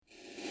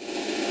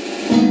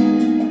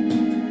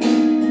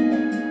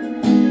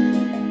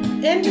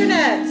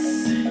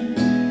Internets.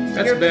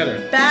 That's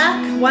better. Back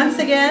once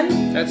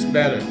again. That's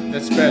better.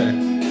 That's better.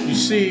 You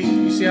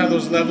see how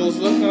those levels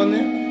look on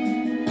there?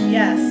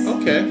 Yes.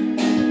 Okay.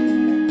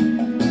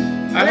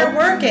 We're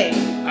working.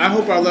 I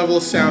hope our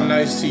levels sound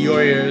nice to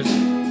your ears,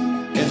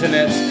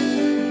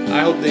 Internets.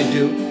 I hope they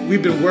do.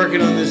 We've been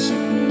working on this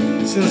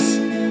since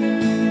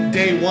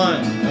day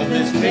one of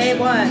this mission. Day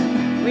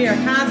one. We are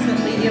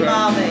constantly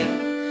evolving.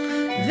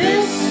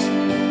 This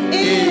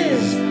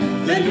is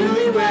the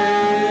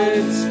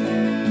Newlyweds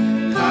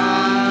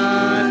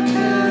Podcast.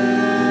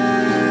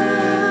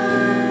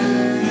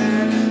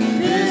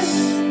 This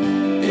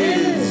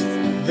is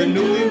the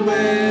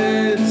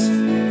Newlyweds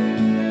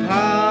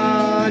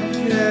Podcast.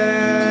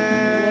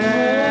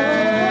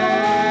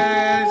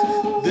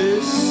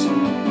 This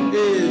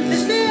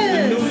is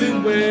the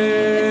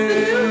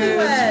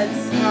Newlyweds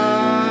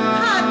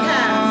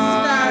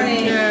Podcast,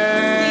 starring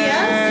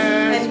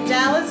CS and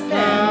Dallas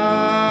Penn.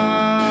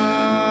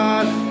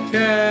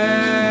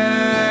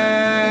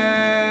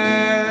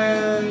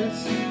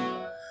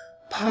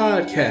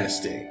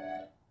 Podcasting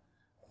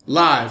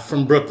live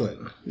from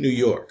Brooklyn, New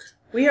York.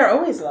 We are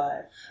always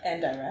live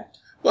and direct.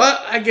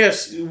 Well, I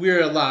guess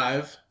we're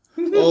alive.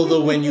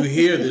 Although when you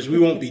hear this, we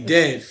won't be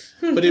dead,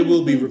 but it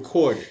will be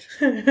recorded.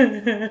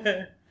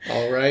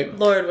 All right?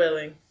 Lord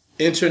willing.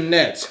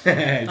 Internet.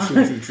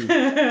 True.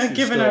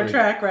 Given our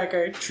track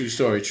record. True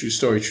story.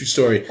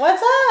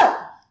 What's up?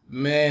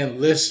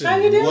 Man, listen. How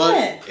you doing?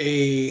 What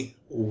a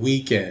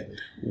weekend.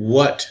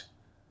 What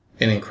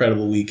an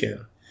incredible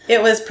weekend.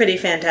 It was pretty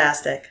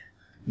fantastic.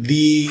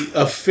 The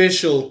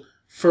official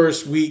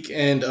first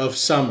weekend of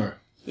summer.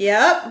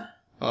 Yep.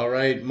 All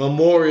right?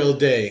 Memorial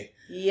Day.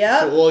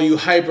 Yep. For all you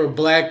hyper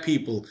black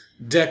people,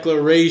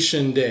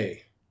 Declaration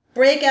Day.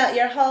 Break out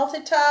your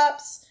halter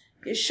tops,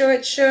 your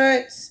short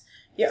shorts,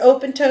 your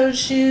open-toed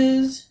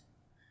shoes.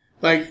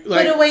 Like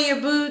put away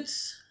your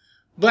boots.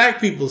 Black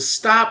people,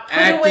 stop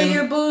acting. Put away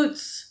your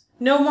boots.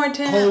 No more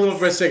Tims. Hold on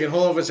for a second.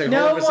 No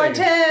more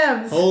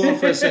Tims. Hold on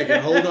for a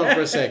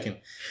second.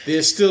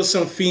 There's still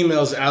some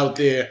females out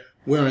there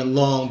wearing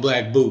long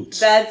black boots.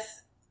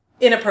 That's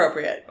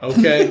inappropriate.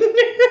 Okay?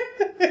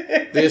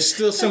 There's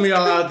still some of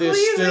y'all out there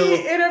still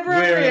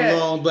wearing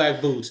long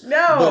black boots.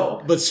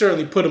 No. But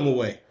certainly put them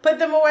away. Put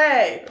them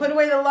away. Put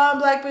away the long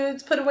black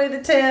boots. Put away the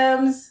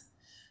Tims.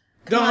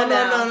 No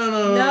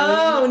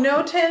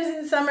Tims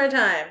in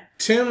summertime.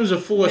 Tims are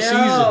for a season.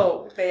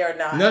 No, they are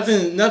not.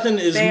 Nothing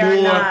is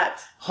more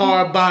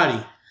hard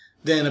body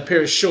than a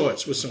pair of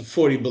shorts with some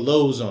 40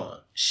 belows on.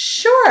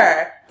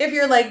 Sure. If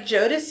you're like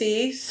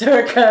Jodeci,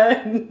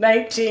 circa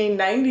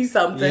 1990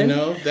 something. You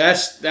know,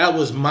 that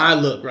was my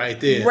look right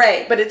there.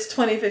 Right, but it's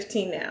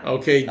 2015 now.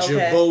 Okay.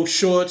 Jabot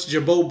shorts,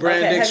 Jabot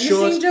branded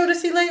shorts. Have you seen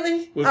Jodeci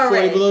lately? With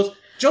 40 belows.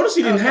 Jodeci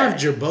didn't have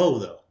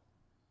Jabot though.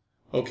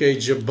 Okay,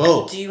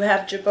 Jabot. Do you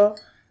have Jabot?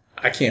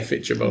 I can't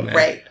fit Jabot now.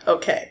 Right.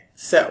 Okay.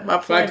 So my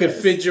point if I could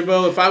fit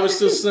Jabot, if I was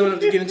still slim enough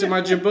to get into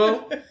my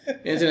Jabot,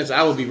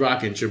 I would be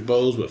rocking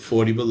Jabots with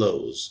 40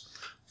 belows.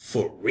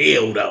 For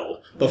real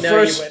though. But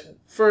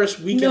first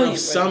weekend of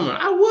summer,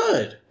 I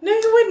would. No,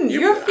 you wouldn't.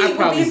 Your feet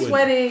would be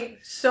sweating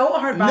so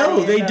hard.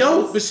 No, they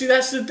don't. But see,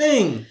 that's the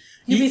thing.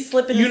 You'd be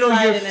slipping. You know,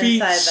 your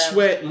feet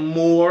sweat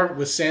more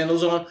with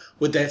sandals on,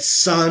 with that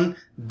sun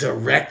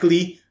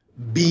directly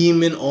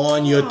beaming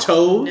on your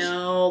toes.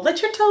 No,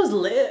 let your toes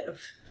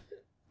live.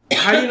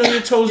 How you know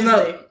your toes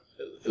not?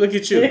 Look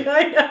at you.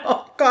 I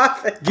know.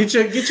 Coughing. Get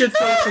your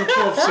toes some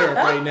cough syrup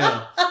right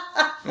now.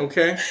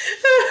 Okay.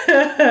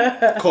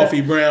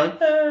 Coffee brown.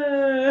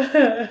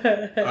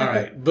 All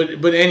right, but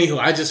anywho,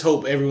 I just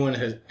hope everyone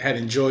had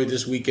enjoyed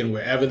this weekend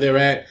wherever they're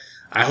at.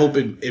 I hope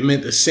it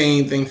meant the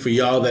same thing for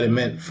y'all that it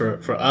meant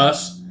for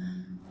us.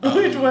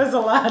 Which was a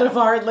lot of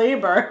hard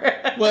labor.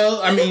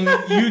 Well, I mean,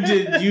 you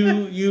did.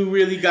 You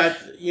really got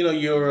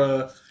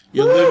your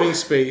living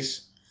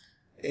space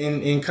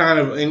in kind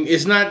of, and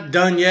it's not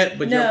done yet,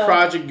 but your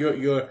project,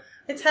 your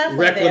it's halfway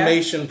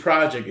reclamation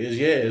project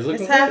is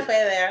looking. It's halfway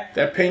there.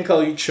 That paint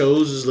color you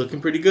chose is looking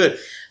pretty good.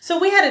 So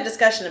we had a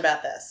discussion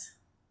about this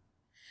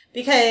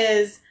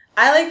because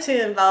I like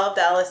to involve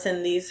Dallas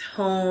in these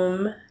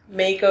home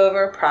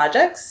makeover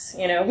projects.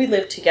 You know, we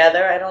live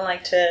together. I don't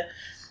like to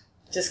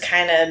just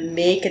kind of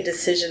make a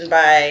decision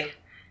by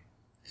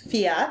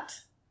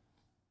fiat.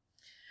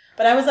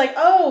 But I was like,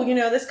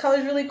 this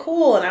color's really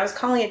cool. And I was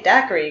calling it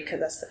daiquiri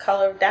because that's the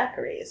color of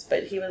daiquiris.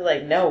 But he was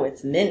like, no,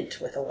 it's mint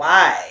with a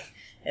Y.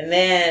 And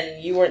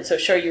then you weren't so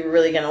sure you were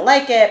really going to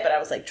like it. But I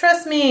was like,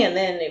 trust me. And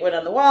then it went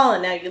on the wall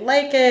and now you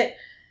like it.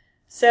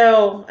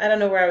 So I don't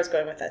know where I was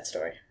going with that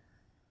story.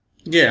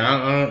 Yeah,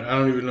 I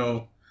don't even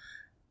know.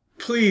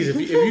 Please, if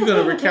you're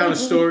going to recount a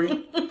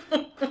story,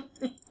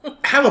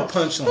 have a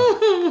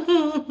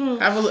punchline.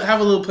 Have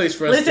a little place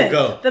for us to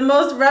go. The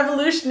most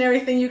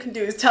revolutionary thing you can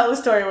do is tell a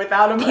story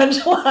without a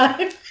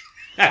punchline.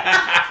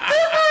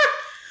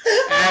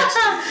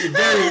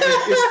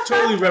 It's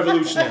totally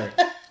revolutionary.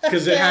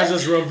 Because it has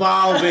us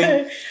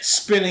revolving,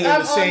 spinning in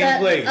the same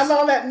place. I'm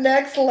on that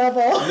next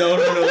level. No.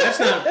 That's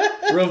not.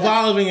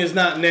 Revolving is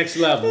not next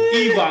level.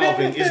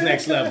 Evolving is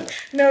next level.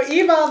 No,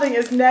 evolving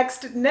is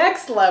next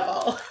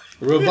level.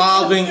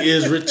 Revolving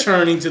is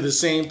returning to the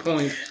same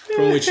point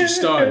from which you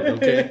started,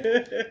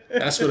 okay?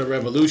 That's what a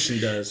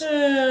revolution does.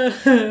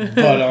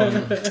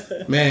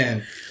 But,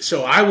 man,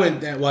 so I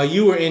went, while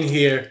you were in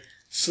here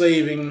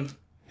slaving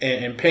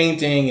and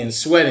painting and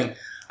sweating,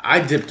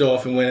 I dipped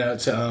off and went out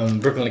to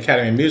Brooklyn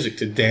Academy of Music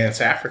to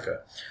Dance Africa.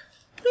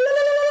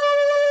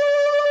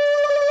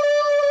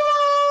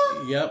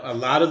 Yep, a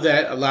lot of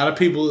that. A lot of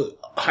people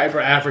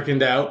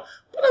hyper-Africaned out.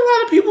 But a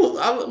lot of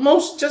people,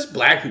 most just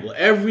black people,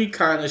 every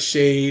kind of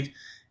shade,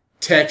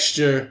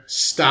 texture,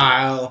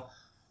 style,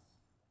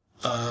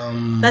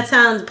 that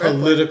sounds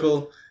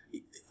political.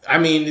 I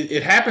mean,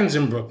 it happens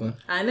in Brooklyn.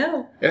 I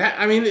know.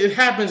 It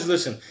happens.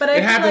 Listen, but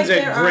it happens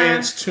like at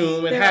Grant's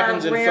Tomb. It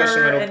happens in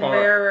Flushing Meadow Park.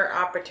 Rarer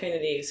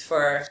opportunities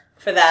for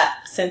that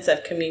sense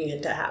of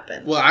communion to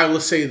happen. Well, I will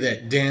say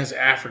that Dance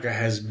Africa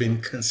has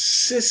been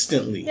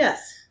consistently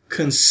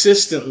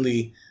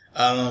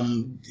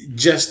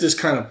just this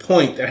kind of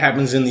point that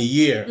happens in the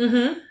year.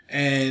 Mm-hmm.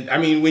 And I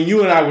mean, when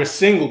you and I were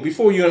single,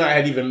 before you and I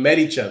had even met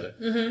each other,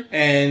 mm-hmm.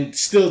 and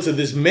still to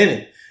this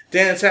minute,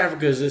 Dance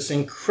Africa is this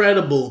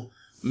incredible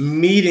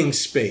meeting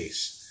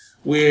space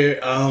where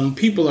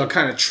people are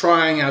kind of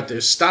trying out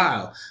their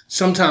style,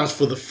 sometimes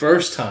for the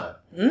first time.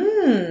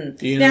 You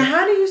know? Now,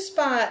 how do you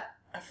spot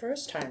a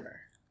first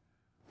timer?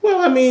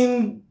 Well, I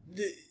mean,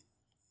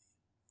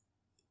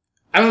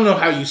 I don't know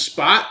how you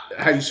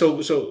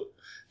so-called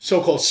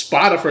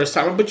spot a first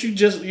timer, but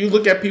you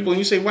look at people and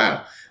you say,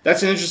 wow,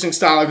 that's an interesting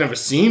style I've never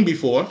seen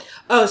before.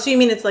 Oh, so you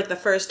mean it's like the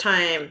first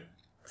time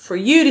for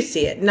you to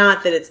see it,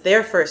 not that it's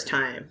their first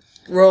time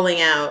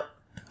rolling out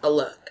a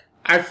look.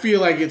 I feel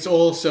like it's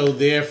also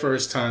their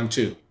first time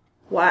too.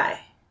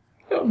 Why?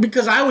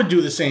 Because I would do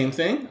the same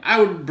thing.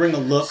 I would bring a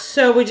look.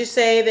 So would you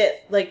say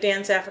that like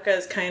Dance Africa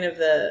is kind of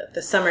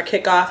the summer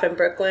kickoff in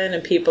Brooklyn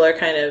and people are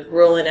kind of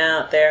rolling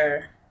out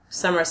their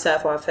summer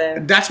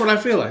savoir-faire? That's what I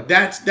feel like.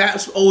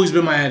 That's always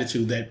been my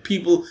attitude, that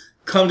people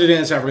come to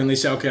Dance Africa and they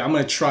say, okay, I'm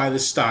going to try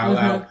this style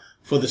mm-hmm. out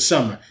for the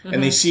summer. Mm-hmm.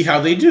 And they see how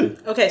they do.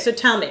 Okay, so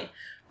tell me,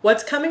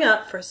 what's coming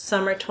up for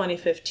summer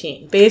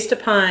 2015 based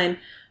upon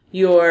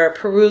your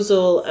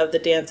perusal of the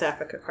Dance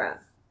Africa crowd?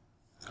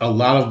 A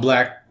lot of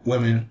black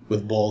women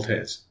with bald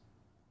heads.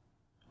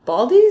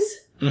 Baldies?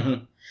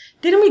 Mm-hmm.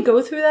 Didn't we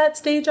go through that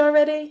stage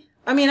already?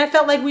 I mean, I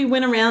felt like we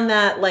went around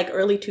that like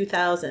early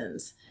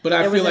 2000s. But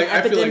I feel like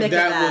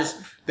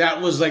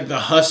that was like the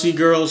hussy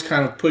girls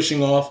kind of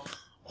pushing off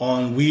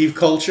on weave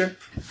culture.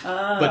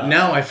 Oh. But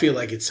now I feel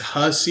like it's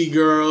hussy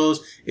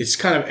girls. It's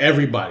kind of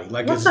everybody.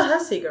 Like, what's a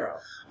hussy girl?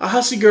 A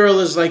hussy girl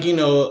is like, you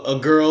know, a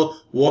girl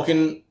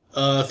walking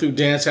through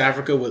Dance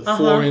Africa with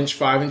 4-inch,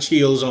 5-inch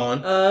heels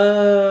on.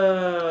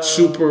 Oh.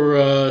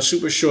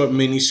 Super short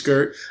mini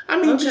skirt. I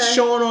mean, just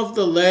showing off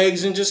the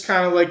legs and just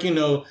kind of like, you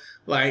know,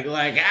 like,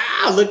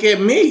 look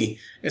at me.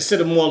 Instead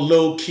of more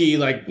low key,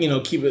 like, you know,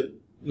 keep it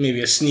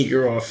maybe a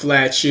sneaker or a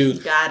flat shoe.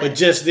 Got it. But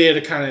just there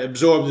to kind of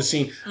absorb the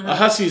scene. Mm-hmm. A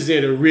hussy's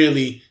there to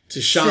really, to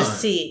shine. To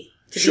see.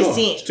 To be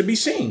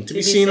seen. To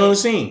be seen on the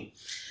scene.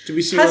 To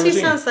be seen hussy on the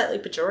scene. Sounds slightly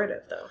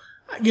pejorative, though.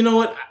 You know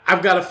what?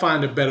 I've got to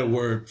find a better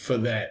word for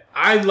that.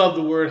 I love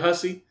the word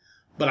hussy,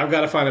 but I've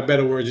got to find a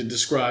better word to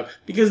describe,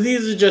 because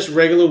these are just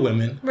regular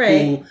women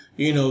who,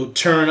 you know,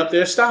 turn up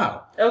their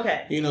style.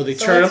 Okay. You know, they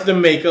turn up the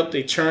makeup,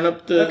 they turn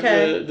up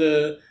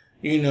the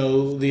you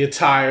know, the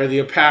attire, the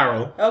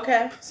apparel.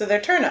 Okay. So they're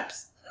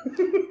turnips.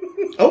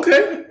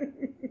 Okay,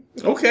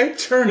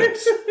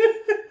 turnips.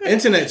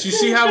 Internet, you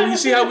see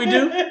how we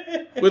do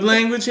with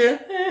language here?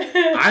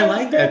 I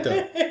like that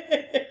though.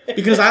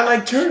 Because I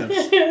like turnips.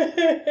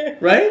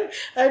 Right?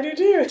 I do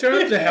too.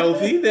 Turnips are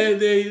healthy.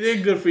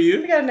 They're good for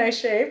you. They got a nice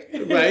shape.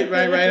 Right.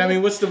 I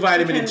mean, what's the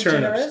vitamin in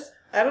turnips? Generous.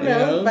 I don't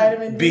know.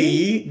 Vitamin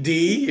B,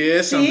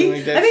 yeah, something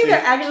like that. I think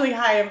they're actually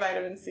high in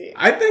vitamin C.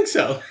 I think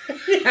so.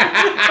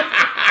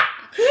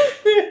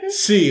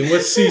 C, and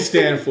what's C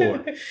stand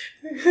for?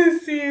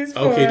 C is for...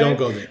 Okay, don't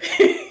go there.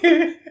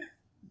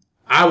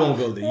 I won't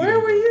go there. Where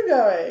were you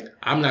going?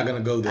 I'm not going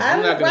to go there.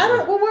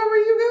 Well, where were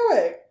you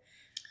going?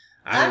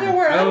 I know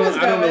where I was going.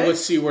 I don't know what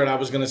C word I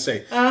was going to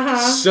say.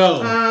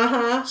 So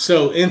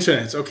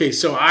internets. Okay,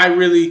 so I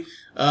really,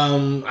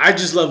 I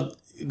just love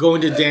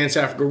going to Dance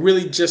Africa,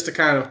 really just to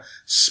kind of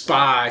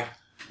spy,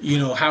 you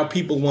know, how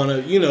people want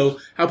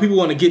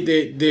to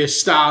get their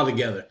style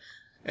together.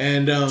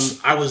 And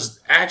I was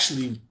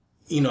actually,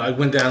 you know, I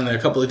went down there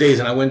a couple of days,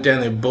 and I went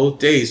down there both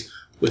days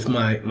with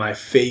my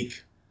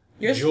fake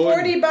Your Jordan.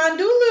 Sporty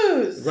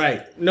Bandulus.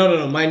 Right.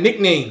 No. My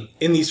nickname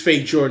in these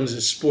fake Jordans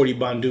is Sporty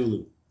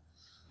Bandulu.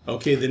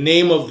 Okay, the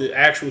name of the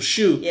actual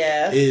shoe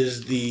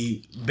is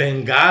the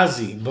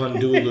Benghazi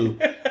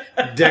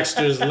Bandulu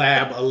Dexter's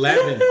Lab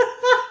 11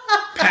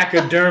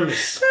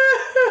 Pachydermis.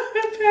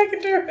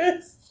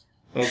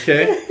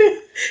 Okay?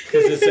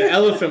 Because it's an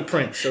elephant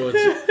print, so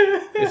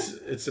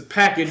it's a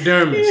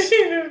pachydermis.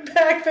 You need to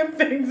pack them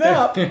things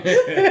up.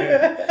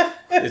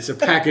 It's a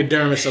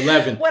pachydermis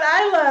 11. What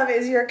I love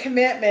is your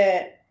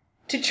commitment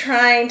to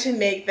trying to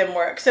make them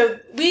work. So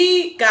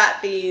we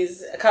got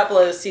these a couple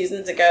of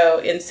seasons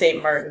ago in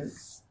St. Martin,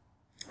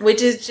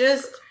 which is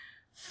just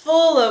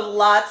full of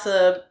lots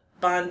of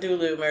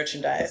Bondulu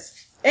merchandise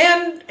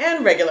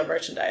and regular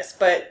merchandise,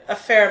 but a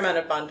fair amount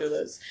of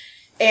Bondulus.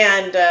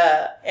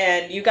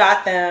 And you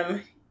got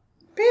them,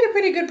 paid a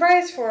pretty good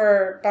price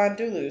for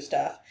Bondulu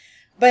stuff.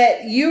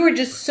 But you were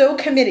just so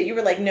committed. You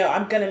were like, no,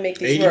 I'm going to make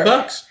these work.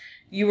 $80.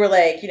 You were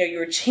like, you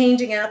were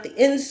changing out the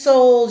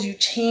insoles. You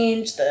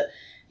changed the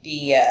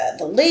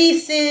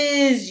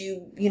laces.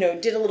 You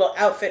did a little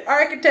outfit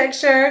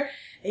architecture.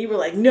 And you were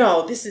like,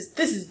 no, this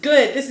is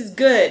good. This is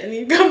good. And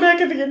you come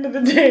back at the end of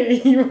the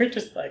day, you were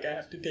just like, I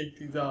have to take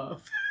these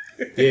off.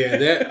 Yeah,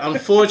 that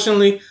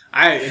unfortunately,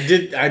 I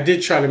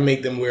did try to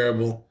make them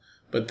wearable,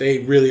 but they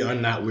really are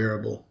not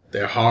wearable.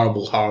 They're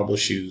horrible, horrible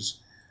shoes.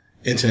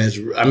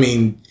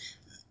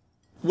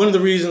 One of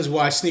the reasons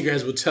why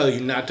sneakerheads will tell you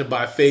not to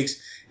buy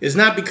fakes is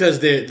not because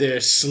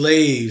they're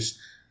slaves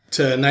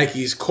to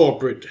Nike's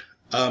corporate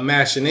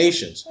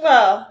machinations.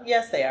 Well,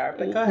 yes, they are,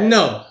 but go ahead.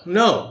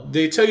 No.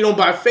 They tell you don't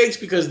buy fakes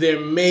because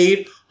they're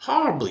made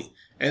horribly,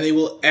 and they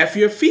will F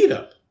your feet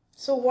up.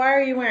 So why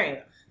are you wearing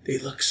them? They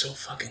look so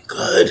fucking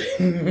good.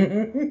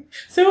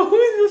 So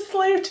who's the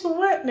slave to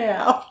what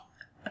now?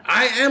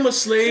 I am a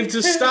slave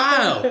to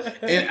style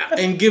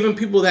and giving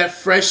people that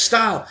fresh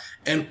style,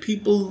 and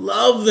people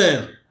love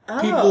them.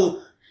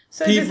 Oh.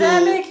 Does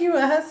that make you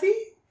a hussy?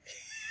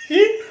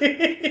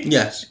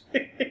 Yes.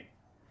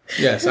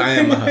 Yes, I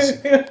am a hussy.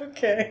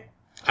 Okay.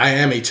 I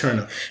am a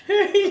turnip.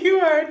 You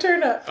are a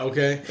turnip.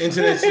 Okay.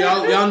 Internet,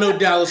 y'all know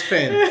Dallas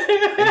Penn.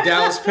 And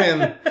Dallas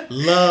Penn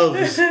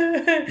loves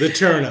the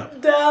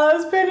turnip.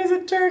 Dallas Penn is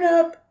a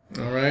turnip.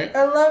 All right.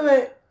 I love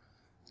it.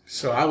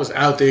 So I was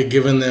out there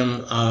giving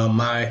them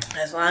my...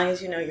 As long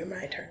as you know you're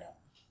my turnip.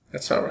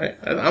 That's all right.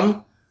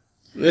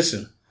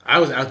 Listen, I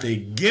was out there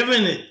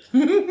giving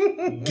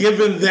it.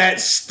 Giving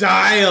that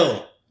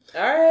style.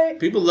 All right.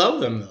 People love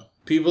them, though.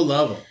 People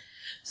love them.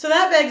 So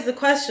that begs the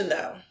question,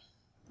 though.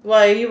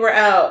 While you were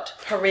out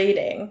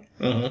parading,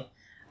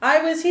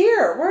 I was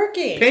here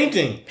working.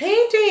 Painting.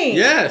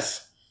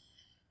 Yes.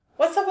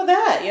 What's up with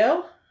that,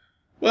 yo?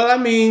 Well,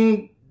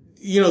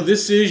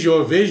 this is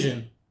your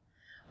vision.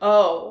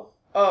 Oh.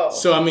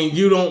 So,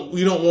 you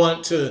don't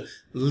want to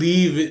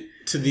leave it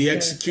to the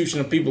execution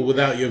of people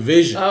without your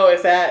vision. Oh,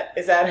 is that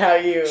how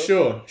you...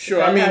 Sure. Is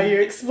that how you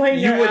explain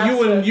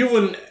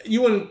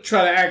you wouldn't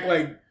try to act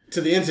like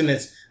to the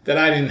internet that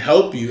I didn't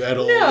help you at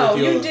all. No,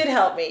 you did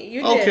help me.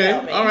 You did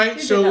help me. All right.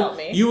 So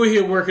you were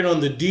here working on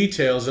the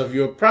details of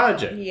your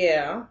project.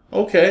 Yeah.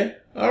 Okay.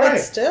 All right.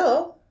 But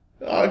still.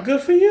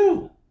 Good for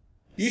you.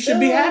 You should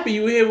be happy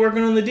you were here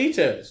working on the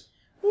details.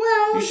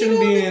 Well, you shouldn't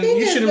be in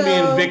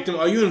victim.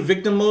 Are you in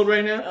victim mode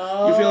right now?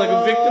 Oh, you feel like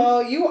a victim?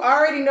 Oh, you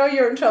already know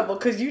you're in trouble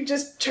because you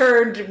just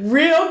turned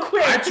real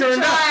quick. I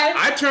turned up.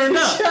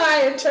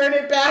 Try and turn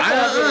it back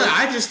up.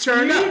 I just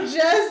turned up. You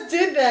just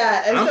did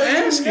that. And I'm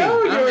asking.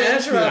 I'm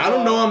asking. I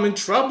don't know I'm in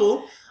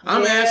trouble.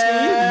 I'm asking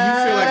you. Do you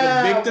feel like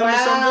a victim or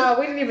something?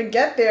 We didn't even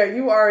get there.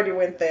 You already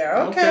went there.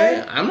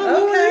 Okay. I'm not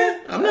going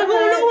there. I'm not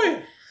going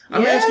nowhere.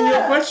 I'm asking you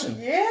a question.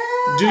 Yeah.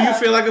 Do you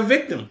feel like a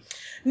victim?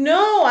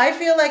 No, I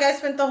feel like I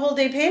spent the whole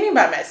day painting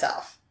by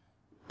myself.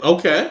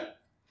 Okay.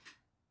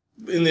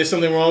 And there's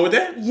something wrong with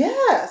that?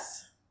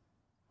 Yes.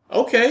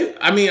 Okay.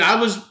 I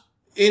was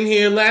in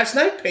here last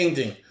night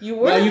painting. You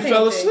were while you painting.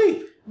 fell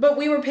asleep. But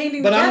we were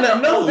painting but together.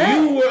 I'm not.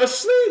 No, you were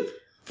asleep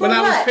when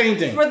I was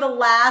painting. For the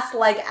last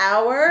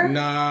hour?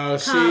 No,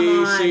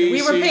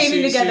 we were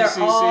painting together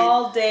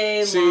all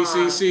day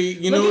long. See.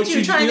 You know what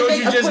you just did? You know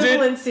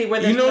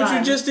what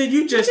you just did?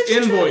 You just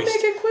invoiced.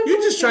 You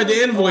just tried to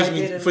invoice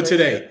me for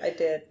today. I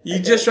did. You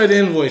just tried to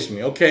invoice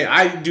me. Okay,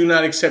 I do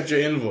not accept your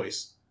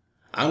invoice.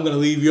 I'm gonna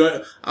leave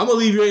your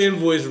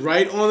invoice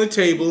right on the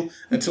table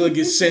until it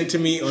gets sent to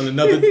me on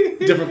another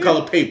different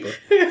color paper.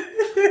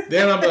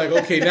 Then I'll be like,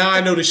 okay, now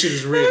I know this shit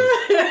is real.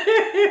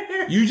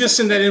 You just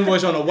send that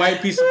invoice on a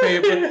white piece of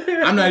paper.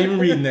 I'm not even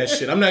reading that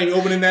shit. I'm not even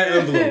opening that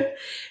envelope.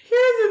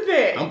 Here's the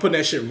thing. I'm putting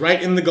that shit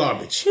right in the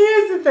garbage.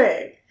 Here's the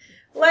thing.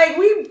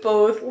 We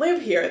both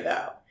live here,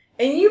 though.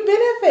 And you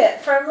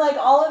benefit from,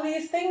 all of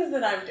these things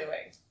that I'm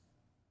doing.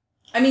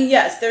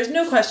 Yes, there's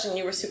no question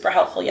you were super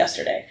helpful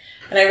yesterday.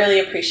 And I really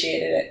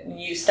appreciated it.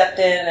 You stepped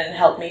in and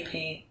helped me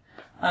paint.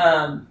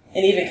 And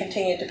even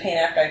continued to paint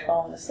after I'd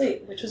fallen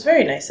asleep, which was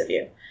very nice of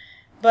you.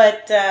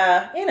 But,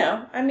 come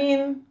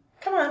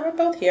on, we're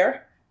both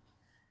here.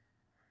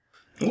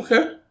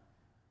 Okay.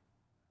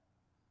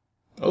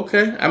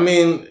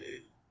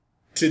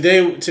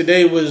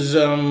 Today was,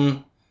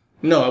 no,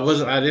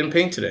 I didn't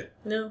paint today.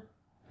 No.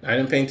 I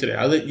didn't paint today.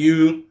 I let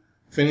you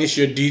finish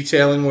your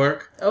detailing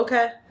work.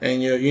 Okay.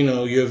 And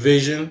your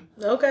vision.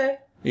 Okay.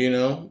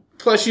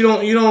 Plus you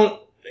don't,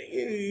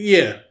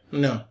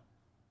 no.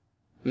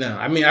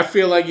 I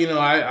feel like,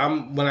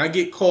 I'm when I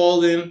get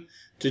called in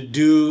to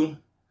do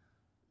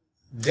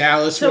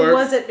Dallas work. So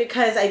was it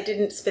because I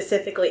didn't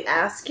specifically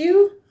ask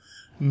you?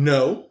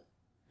 No.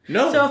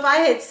 No. So if I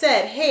had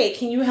said, hey,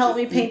 can you help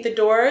me paint the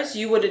doors,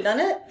 you would have done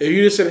it? If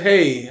you just said,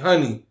 hey,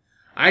 honey,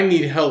 I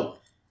need help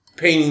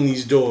painting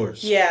these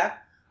doors. Yeah.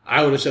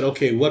 I would have said,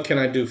 okay, what can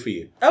I do for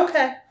you?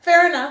 Okay.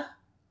 Fair enough.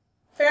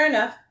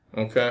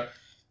 Okay.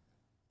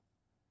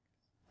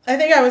 I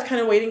think I was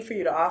kind of waiting for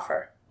you to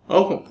offer.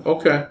 Oh,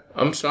 okay.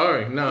 I'm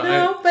sorry. But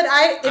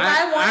I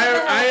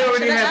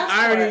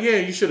already, yeah,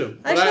 you should have.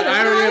 I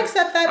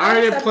accept that. I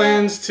already had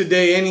plans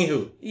today,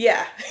 anywho.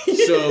 Yeah.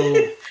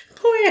 So.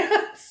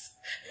 Plans.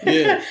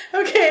 Yeah.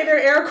 Okay, there are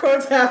air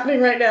quotes happening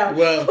right now.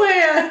 Well.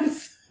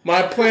 Plans.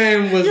 My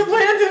plan was. Your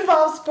plans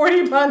involve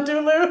sporty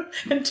bandulu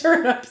and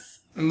turnips.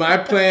 My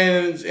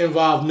plans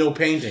involved no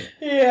painting.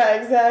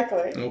 Yeah,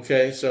 exactly.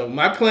 Okay, so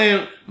my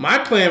plan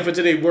for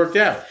today worked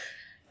out.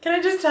 Can I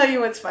just tell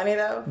you what's funny,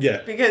 though?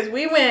 Yeah. Because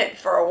we went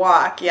for a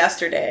walk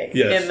yesterday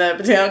in the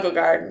botanical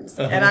gardens.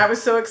 Uh-huh. And I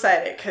was so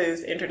excited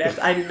because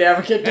I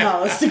never get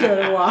Dallas to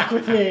go to walk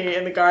with me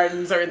in the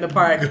gardens or in the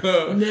park.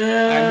 No. I know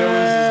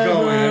this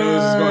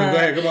is going. Go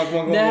ahead. Come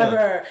on.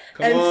 Never.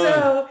 Come on.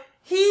 So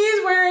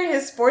he's wearing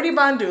his sporty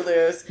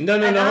bandulus. No.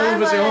 Hold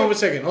on for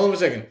a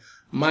second.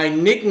 My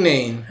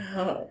nickname.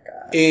 Oh, my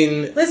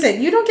God. Listen,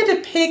 you don't get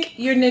to pick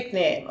your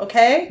nickname,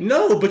 okay?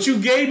 No, but you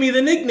gave me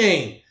the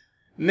nickname.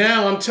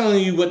 Now I'm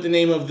telling you what the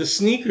name of the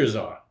sneakers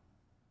are.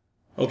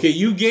 Okay,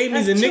 you gave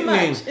me the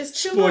nickname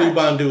Sporty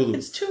Bandulu.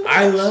 It's too much.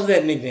 I love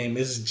that nickname.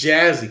 It's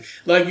jazzy.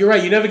 Like, you're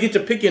right, you never get to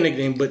pick your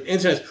nickname, but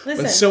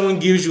when someone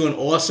gives you an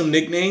awesome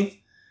nickname,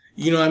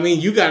 you know what I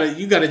mean? You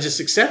gotta just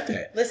accept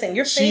that. Listen,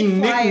 your she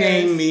fake flyers,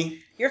 nicknamed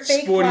me your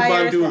fake Sporty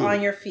flyers Bandulu. were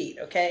on your feet,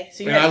 okay?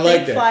 So you and had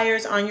fake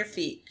flyers on your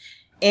feet.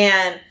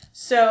 And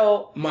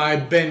so my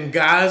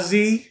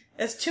Benghazi.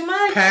 It's too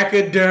much.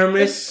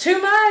 Pachydermis. It's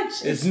too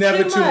much. It's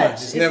never too much.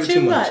 It's never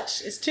too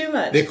much. It's too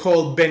much. They're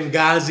called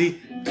Benghazi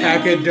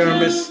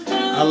Pachydermis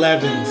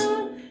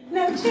 11s.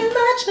 Never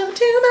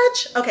too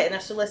much. Okay, now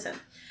so listen.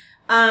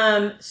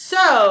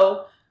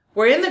 So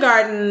we're in the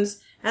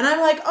gardens, and I'm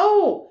like,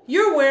 oh,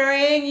 you're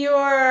wearing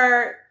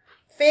your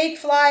fake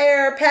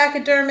flyer,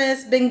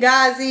 Pachydermis,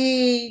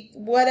 Benghazi,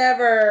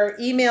 whatever,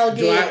 email gig.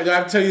 Do I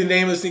have to tell you the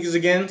name of the sneakers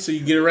again so you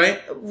get it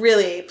right?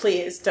 Really,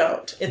 please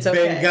don't. It's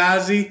okay.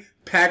 Benghazi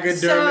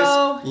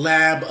Pachydermis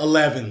Lab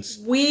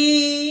 11s.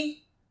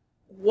 We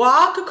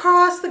walk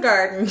across the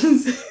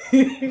gardens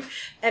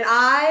and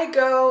I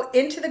go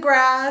into the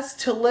grass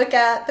to look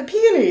at the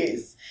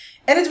peonies.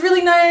 And it's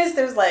really nice.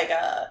 There's like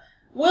a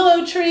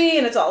willow tree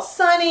and it's all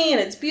sunny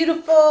and it's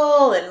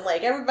beautiful and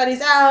like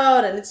everybody's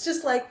out and it's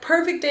just like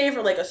perfect day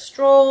for like a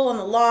stroll on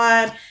the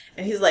lawn.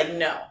 And he's like,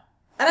 no.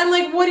 And I'm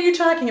like, what are you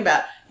talking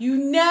about? You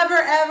never,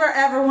 ever,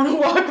 ever want to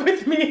walk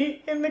with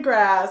me in the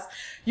grass.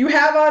 You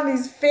have on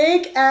these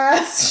fake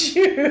ass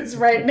shoes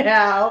right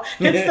now.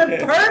 It's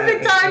the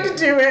perfect time to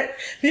do it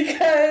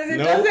because it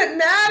doesn't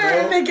matter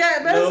if they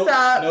get messed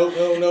up.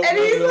 And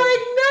he's like,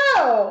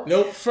 no.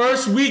 Nope.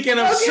 First weekend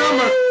of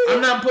summer,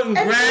 I'm not putting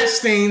grass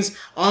stains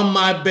on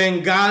my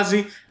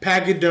Benghazi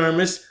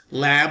Pachydermis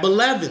Lab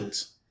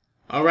 11s.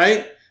 All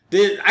right?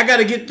 I got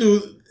to get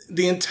through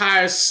the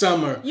entire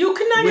summer. You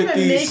could not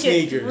even make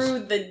sneakers. It through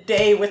the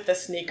day with the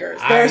sneakers.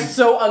 They're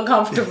so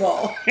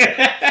uncomfortable.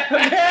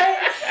 Okay?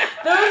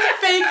 Those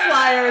fake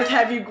flyers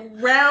have you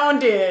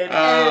grounded.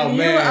 Oh, and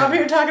man. You're up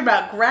here talking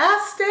about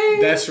grass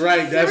stains? That's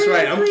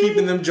right. I'm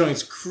keeping them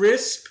joints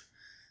crisp.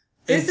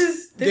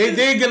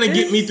 They're going to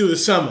get me through the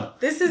summer.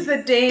 This is the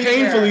danger.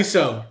 Painfully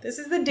so. This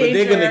is the danger. But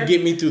they're going to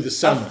get me through the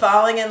summer. Of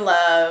falling in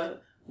love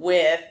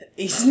with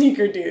a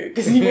sneaker dude,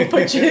 because he will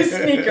put his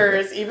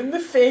sneakers, even the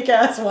fake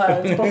ass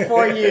ones,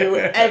 before you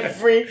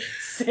every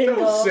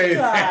single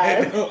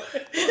time. Don't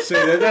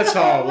say that. That's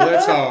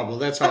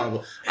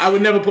horrible. I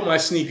would never put my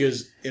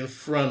sneakers in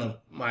front of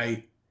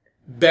my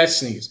best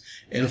sneakers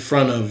in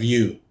front of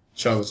you,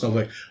 Chocolate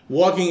Snowflake.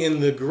 Walking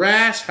in the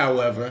grass,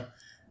 however,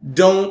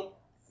 don't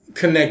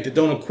connect it.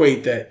 Don't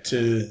equate that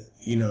to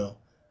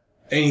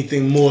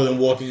anything more than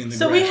walking in the grass.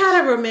 So we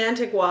had a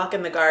romantic walk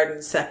in the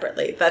garden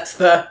separately. That's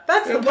the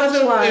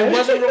punchline. It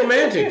wasn't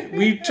romantic.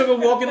 We took a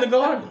walk in the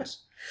gardens.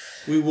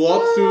 We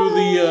walked through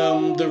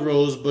the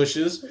rose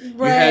bushes.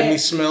 Right. You had me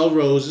smell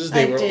roses.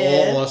 They were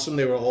all awesome.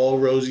 They were all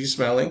rosy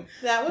smelling.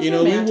 That was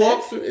romantic. We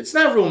walked through. It's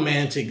not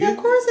romantic. Of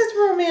course it's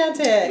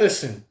romantic.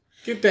 Listen.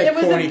 Get that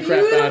corny crap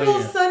out of here. It was a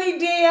beautiful sunny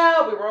day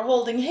out. We were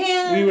holding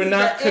hands. We were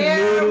not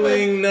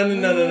canoodling. No.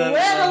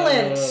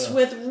 Redolent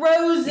with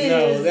roses.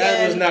 No,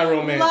 that was not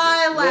romantic.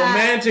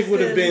 Romantic would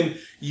have been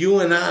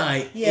you and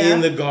I in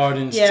the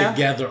gardens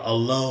together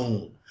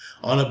alone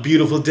on a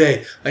beautiful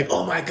day. Like,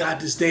 oh my God,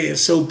 this day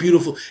is so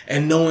beautiful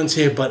and no one's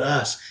here but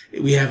us.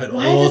 We have it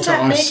all to ourselves.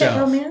 Why does that make it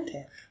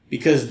romantic?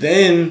 Because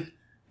then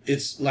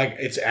it's like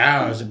it's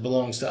ours. It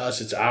belongs to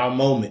us. It's our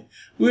moment.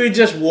 We were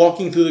just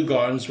walking through the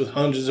gardens with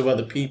hundreds of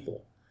other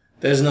people.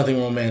 There's nothing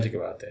romantic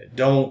about that.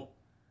 Don't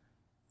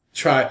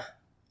try.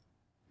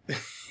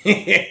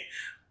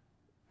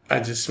 I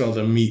just smelled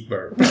a meat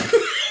burp. All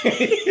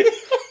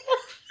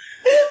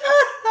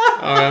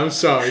right, I'm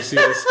sorry,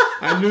 sis.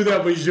 I knew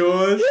that was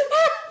yours,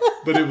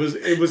 but it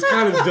was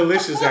kind of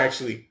delicious,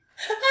 actually.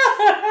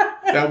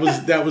 That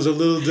was a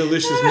little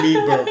delicious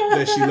meat burp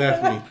that she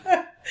left me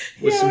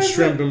with some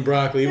shrimp and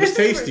broccoli. It was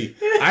tasty.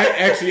 I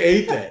actually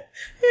ate that.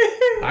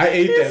 I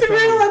ate that. It's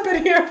real up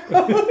in here,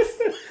 folks.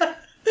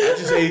 I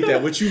just ate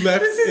that. What you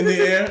left in the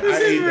air, I ate that.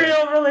 This is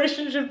real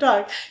relationship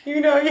talk. You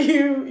know,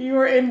 you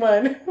were in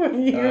one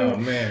when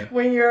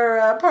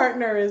your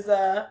partner is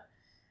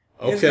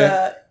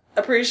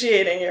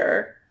appreciating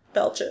your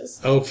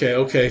belches. Okay.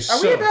 Are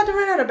we about to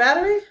run out of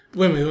battery?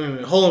 Wait a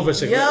minute. Hold on for a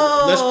second.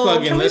 Yo, let's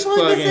plug in. Let's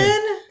plug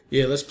in.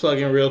 Yeah, let's plug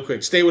in real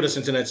quick. Stay with us,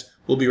 internets.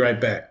 We'll be right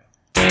back.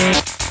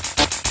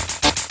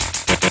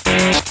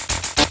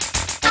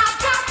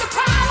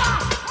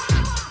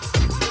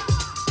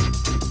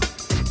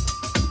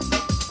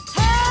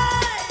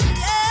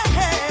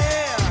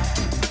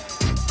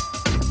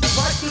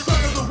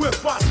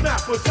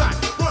 Attack,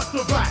 front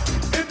to back,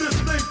 in this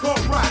thing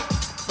called rap.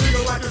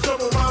 Feel like a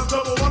double rhyme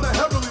double on a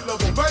heavenly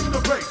level. Bang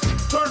the bass,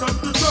 turn up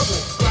the treble.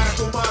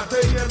 Radical mind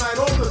day and night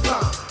all the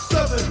time.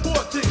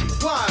 714,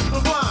 flies the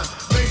line.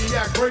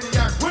 Maniac,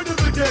 brainiac, winning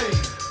the game.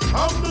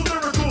 I'm the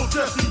lyrical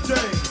Jesse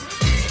James.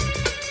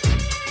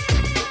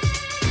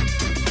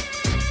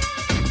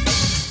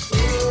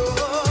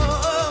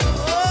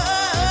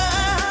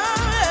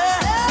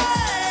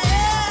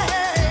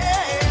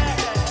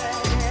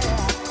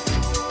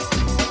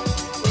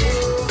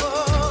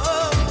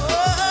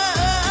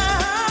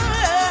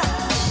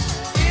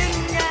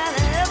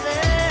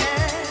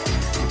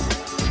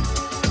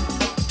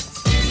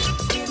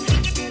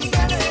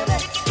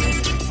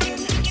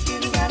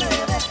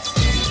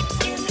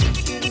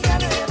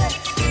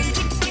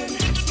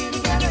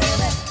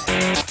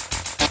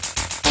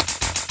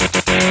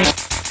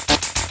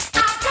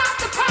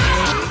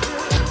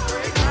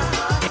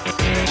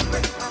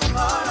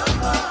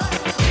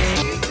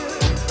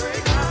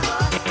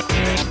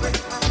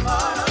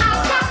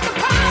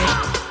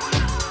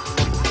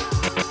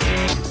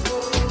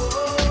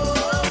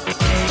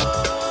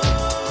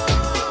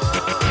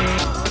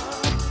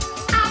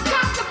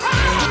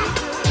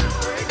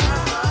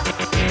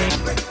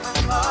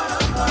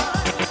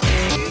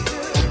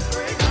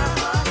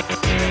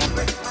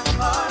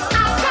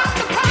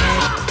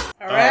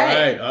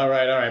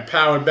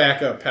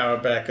 Power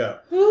back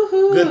up.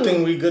 Woo-hoo. Good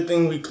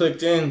thing we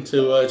clicked in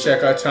to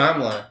check our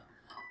timeline.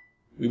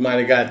 We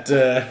might have got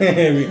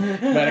we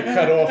might have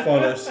cut off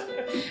on us,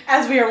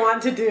 as we are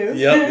wont to do.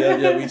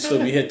 Yep. We'd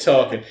still be here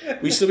talking.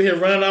 We'd still be here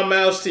running our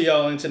mouths to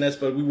y'all internets,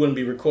 but we wouldn't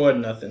be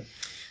recording nothing.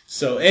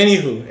 So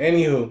anywho.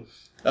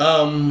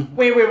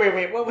 Wait.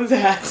 What was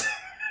that?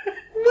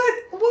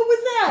 What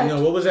was that?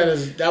 No, what was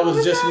that? That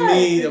was just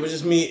me. That was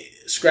just me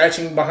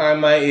scratching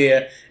behind my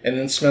ear and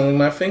then smelling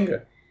my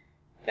finger.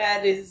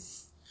 That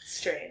is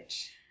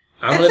strange.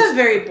 That's a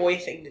very boy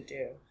thing to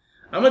do.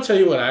 I'm going to tell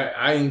you what,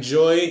 I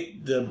enjoy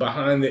the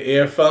behind the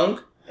ear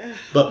funk,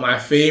 but my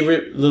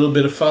favorite little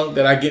bit of funk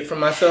that I get from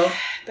myself...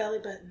 belly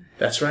button.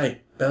 That's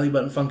right. Belly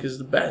button funk is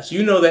the best.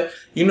 You know that.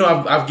 You know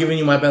I've given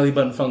you my belly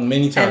button funk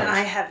many times. And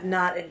I have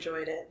not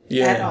enjoyed it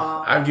at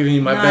all. I've given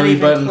you my not belly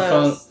button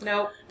close. funk.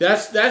 Nope.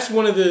 That's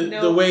one of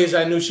the ways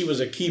I knew she was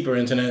a keeper,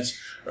 internets.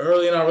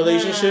 Early in our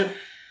relationship...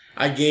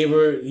 I gave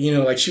her,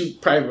 like she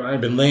probably might have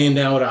been laying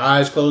down with her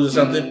eyes closed or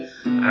something.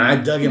 I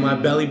dug in my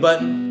belly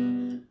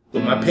button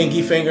with my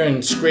pinky finger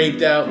and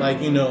scraped out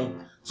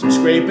some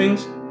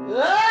scrapings.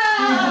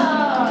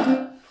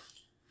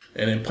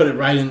 And then put it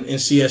right in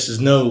CS's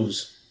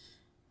nose.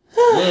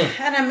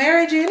 And I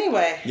married you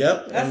anyway.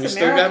 Yep. That's and we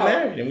still got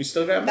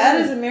married. That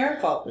is a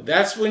miracle. But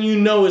that's when you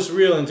know it's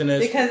real, internet.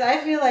 Because I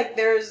feel like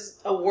there's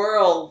a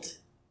world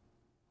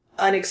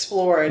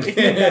unexplored in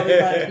the belly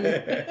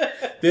button.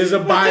 There's a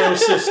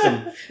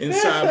biosystem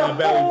inside my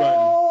belly button.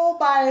 Whole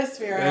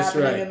biosphere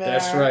happening in there.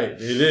 That's right.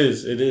 It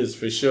is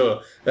for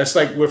sure. That's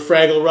like with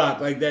Fraggle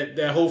Rock, like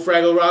that whole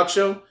Fraggle Rock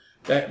show.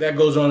 That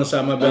goes on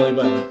inside my belly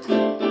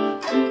button.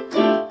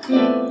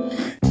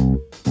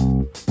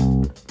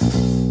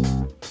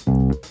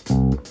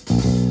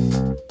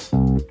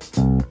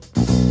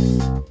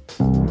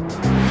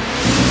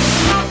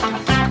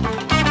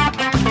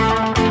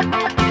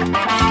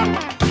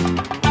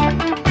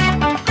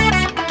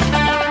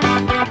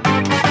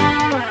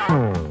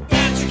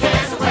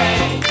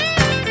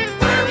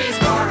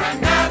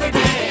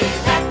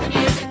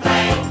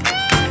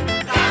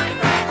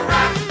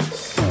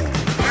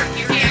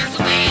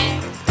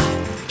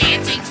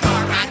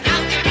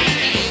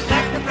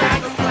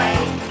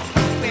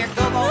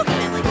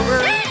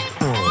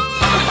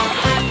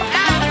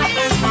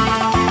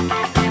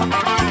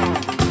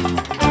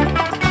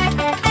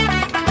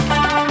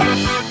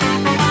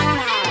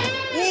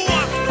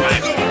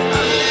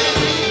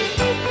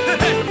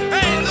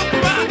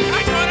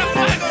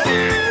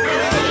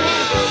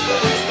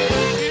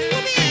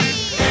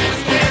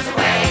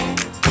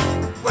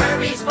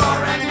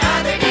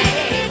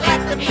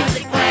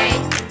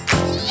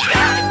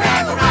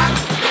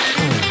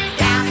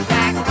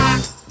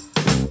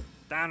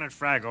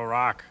 Fraggle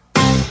Rock.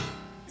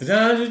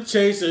 Down to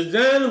Chasers,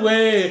 down the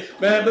way,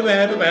 down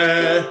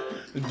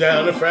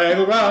to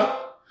Fraggle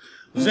Rock.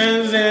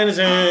 Zan, zan,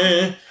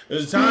 zan.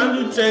 It's time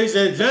to taste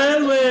that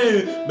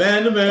January.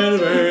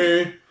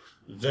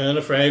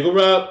 January. Fraggle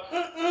Rock.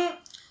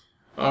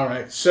 All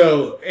right.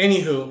 So,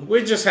 anywho,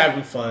 we're just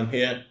having fun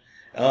here.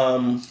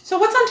 So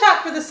what's on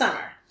tap for the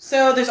summer?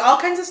 So there's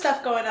all kinds of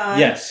stuff going on.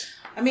 Yes.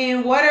 I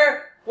mean, what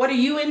are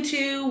you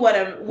into? What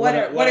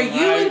are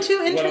you into?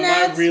 Internet? What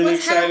am I really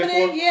What's excited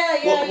happening? for?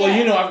 Yeah. Well,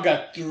 you know, I've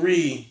got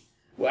 3.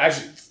 Well,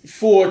 actually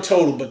 4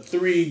 total, but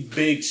 3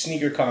 big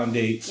sneaker con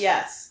dates.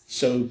 Yes.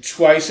 So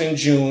twice in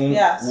June.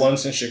 Yes.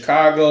 Once in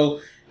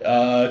Chicago.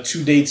 2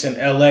 dates in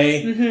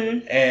LA.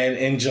 Mm-hmm. And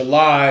in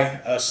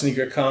July, a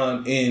sneaker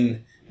con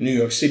in New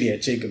York City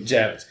at Jacob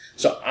Javits.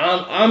 So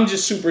I'm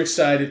just super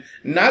excited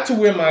not to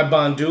wear my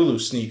Bondulu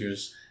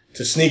sneakers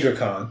to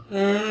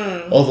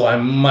SneakerCon, although I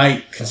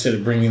might consider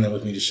bringing them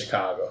with me to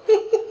Chicago.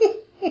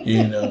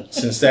 You know,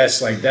 since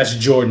that's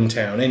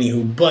Jordantown.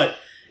 Anywho, but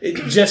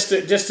just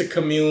to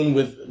commune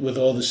with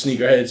all the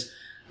sneakerheads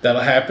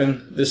that'll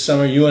happen this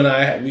summer. You and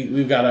I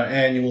we've got our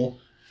annual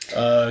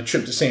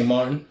trip to St.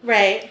 Martin.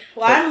 Right.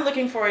 Well, I'm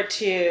looking forward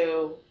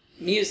to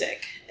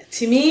music.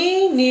 To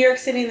me, New York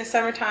City in the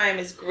summertime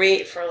is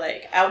great for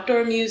like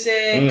outdoor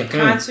music,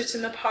 concerts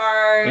in the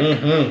park.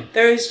 Mm-hmm.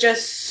 There's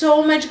just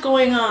so much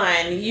going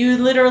on. You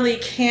literally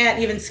can't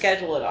even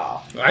schedule it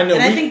all. I know.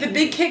 And I think the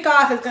big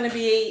kickoff is going to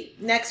be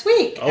next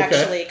week,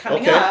 actually,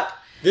 coming up.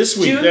 This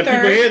week, June that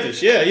 3rd, people hear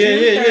this.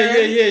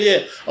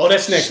 Yeah. Oh,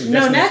 that's next week.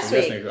 Next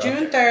week.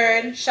 June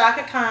 3rd,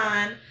 Shaka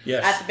Khan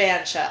at the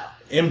band show.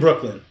 In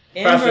Brooklyn.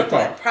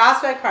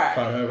 Prospect Park.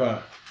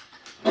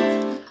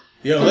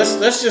 Yo,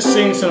 let's just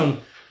sing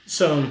some. I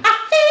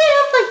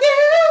feel for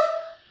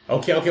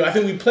you. Okay. I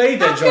think we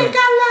played that joint. I think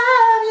I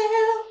love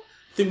you.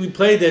 I think we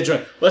played that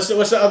joint. What's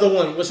the other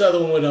one? What's the other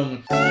one with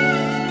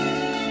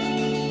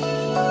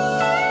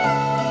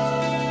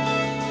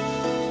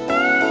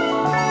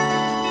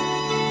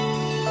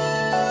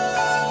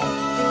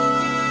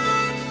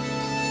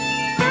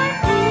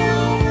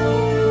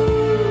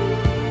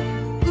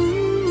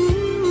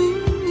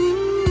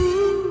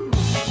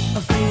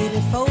A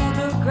faded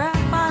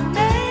photograph I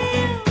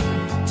mailed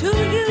to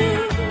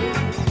you.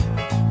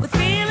 With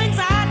feelings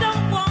I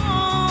don't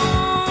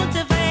want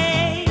to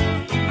face,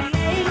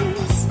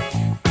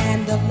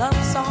 and a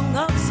love song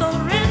of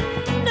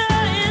surrender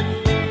in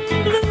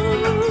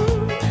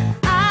blue.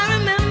 I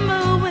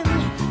remember when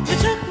you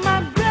took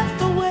my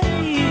breath away.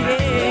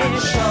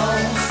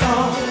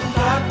 Song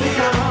right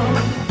beyond.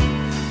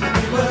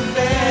 We were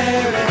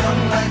there and I'm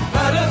like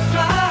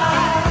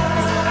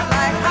butterflies.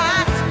 Like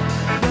hot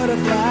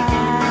butterflies.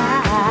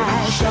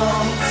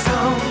 Song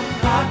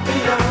right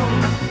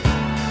beyond.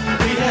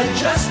 We had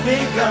just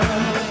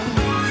begun.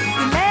 We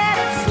let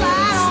it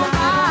slide on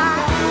by.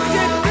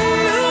 Did you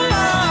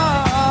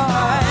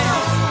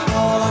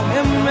all our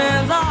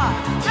memories are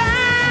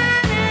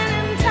shining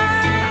in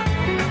time,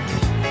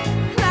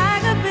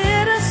 like a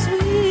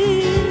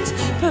bittersweet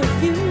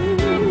perfume.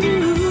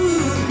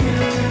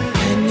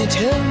 Can you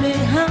tell me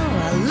how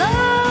I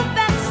love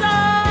that so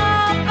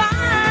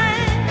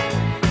fine?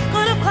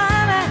 Could have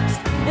climaxed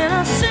in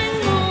a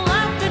single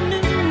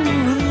afternoon.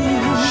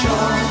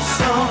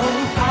 Song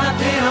right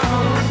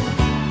beyond.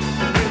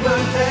 We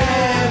were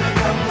there and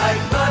I'm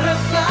like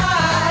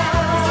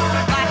butterflies.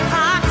 Like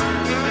hot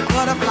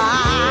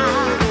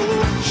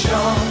butterflies.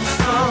 Song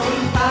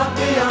right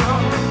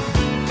beyond.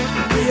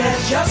 We had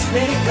just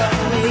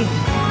begun.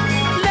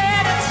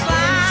 Let it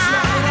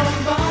slide and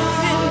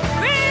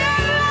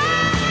realize.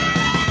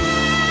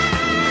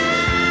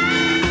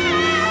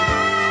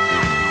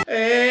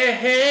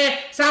 Hey,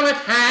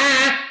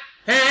 summertime.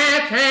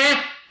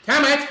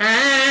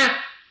 Summertime.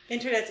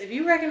 Internet, if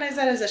you recognize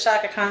that as a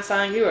Shaka Khan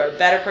song, you are a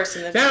better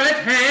person than me.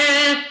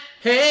 Summertime.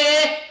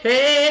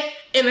 Hey,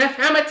 in the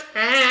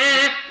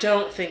summertime.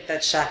 Don't think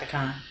that's Shaka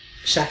Khan.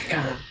 Shaka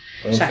Khan.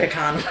 Okay. Shaka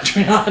Khan, what's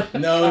going on?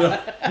 No.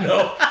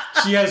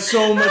 She has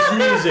so much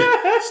music.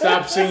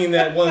 Stop singing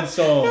that one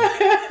song.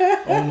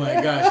 Oh my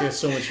gosh, she has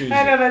so much music.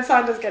 I know that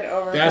song does get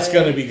over. That's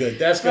gonna be good.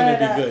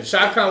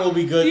 Shaka Khan will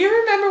be good. Do you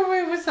remember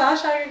when we saw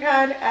Shaka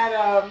Khan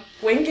at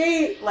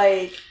Wingate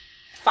like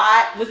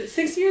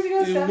 6 years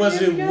ago? 7 Was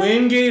years it ago?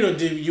 Wingate or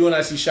did you and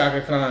I see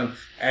Shaka Khan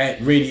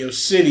at Radio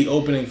City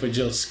opening for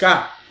Jill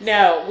Scott?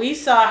 No, when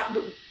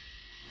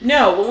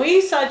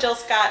we saw Jill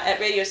Scott at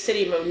Radio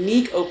City,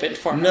 Monique opened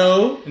for her.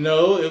 No,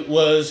 it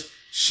was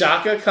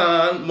Shaka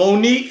Khan,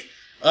 Monique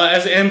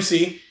as an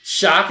MC,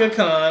 Shaka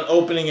Khan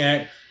opening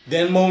act,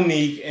 then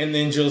Monique, and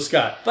then Jill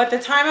Scott. But the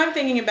time I'm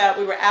thinking about,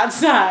 we were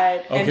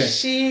outside, and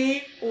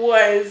she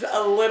was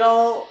a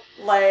little,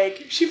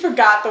 like, she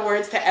forgot the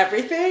words to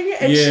everything,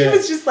 and she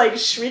was just, like,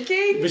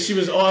 shrieking. But she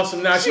was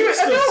awesome. Now, she was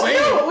still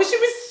singing. No, well, she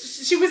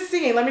was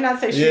singing. Let me not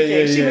say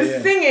shrieking. She was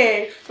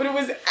singing, but it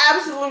was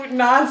absolute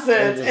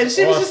nonsense. And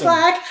she was just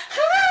like,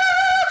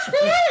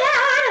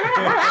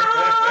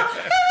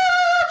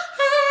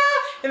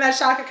 in that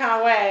Shaka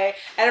Khan way.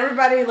 And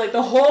everybody, like,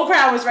 the whole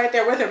crowd was right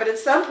there with her. But at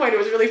some point, it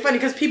was really funny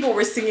because people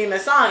were singing the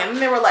song. And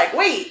then they were like,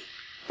 wait,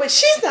 but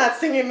she's not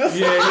singing the song.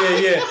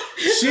 Yeah.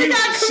 She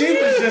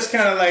was just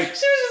kind of like. She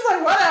was just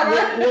like, whatever.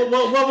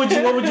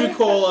 What would you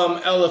call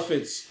Ella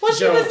Fitz? Well,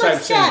 she was like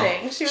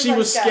scatting. She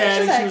was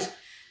scatting.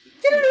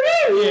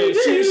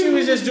 She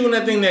was just doing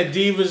that thing that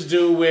divas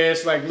do, where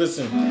it's like,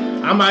 listen,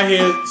 I'm out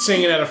here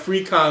singing at a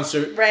free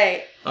concert.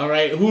 Right. All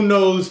right. Who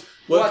knows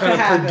what kind of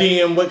per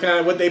diem,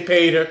 what they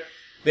paid her?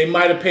 They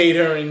might have paid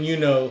her in,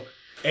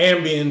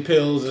 Ambien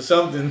pills or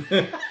something.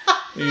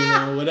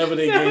 Whatever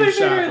they gave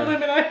Shaka.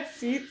 Lemonade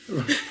seats.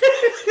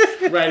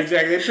 Right,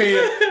 exactly.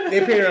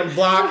 They paid her in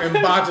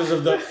boxes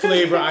of the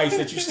flavor ice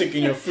that you stick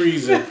in your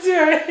freezer. That's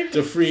right.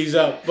 To freeze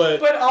up,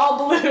 but all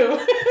blue.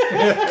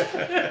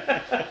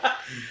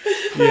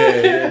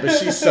 Yeah, but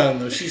she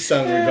sung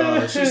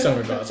regardless.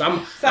 I'm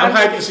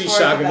hyped to see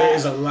Shaka. There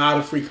is a lot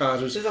of free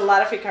concerts. There's a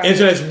lot of free concerts.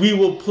 Internet, we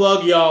will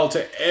plug y'all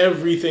to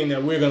everything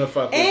that we're gonna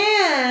fuck with.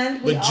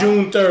 And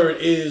June 3rd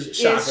is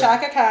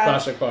Shaka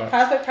Prospect Park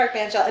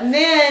Bandshell. And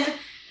then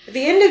at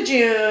the end of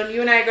June,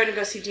 you and I are going to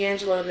go see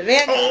D'Angelo in the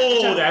Vanguard.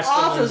 Oh, that's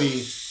gonna be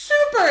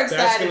super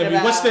excited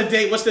about. What's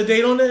the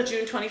date on that?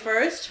 June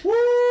 21st. Woo!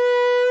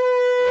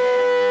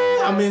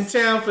 I'm in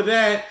town for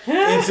that.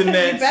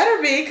 Internet. You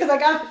better be, because I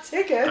got the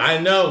tickets. I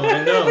know.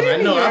 I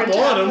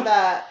bought them.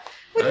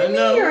 What do you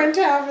mean you're in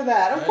town for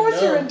that? Of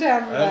course you're in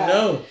town for that. I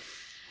know.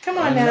 Come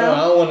on now.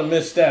 I don't want to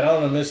miss that.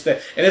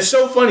 And it's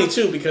so funny,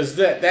 too, because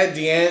that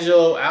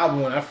D'Angelo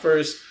album, when I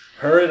first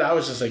heard it, I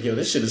was just like, yo,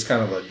 this shit is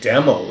kind of a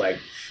demo. Like,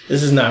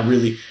 this is not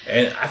really...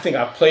 And I think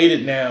I played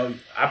it now.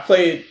 I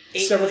play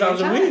it several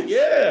times a week.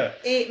 Yeah.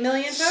 8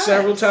 million times.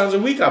 Several times a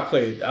week I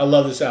played it. I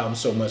love this album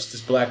so much,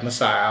 this Black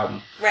Messiah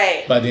album.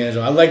 Right. By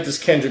D'Angelo. I like this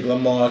Kendrick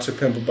Lamar to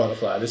Pimp a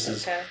Butterfly. This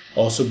is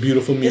also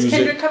beautiful music. Is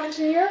Kendrick coming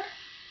to New York?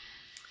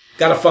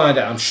 Gotta find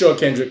out. I'm sure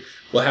Kendrick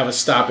will have a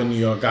stop in New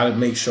York. Gotta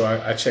make sure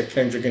I check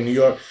Kendrick in New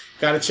York.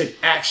 Gotta check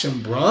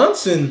Action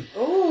Bronson.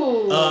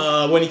 Ooh.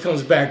 When he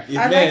comes back.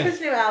 I like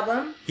his new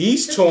album.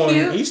 He's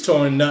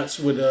touring nuts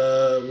with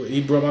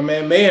he brought my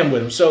man Mayhem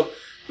with him. So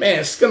man,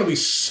 it's gonna be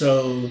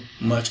so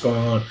much going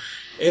on.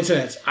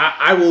 Internet.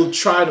 I will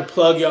try to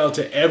plug y'all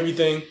to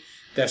everything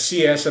that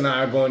CS and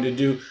I are going to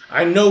do.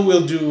 I know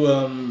we'll do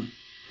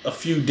a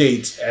few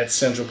dates at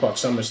Central Park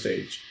Summer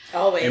Stage.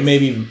 Always. And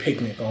maybe even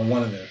Picnic on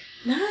one of them.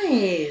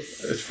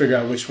 Nice. Let's figure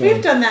out which one.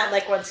 We've done that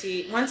like once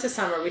a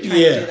summer. We try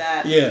to do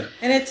that. Yeah.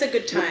 And it's a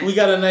good time. We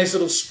got a nice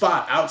little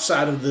spot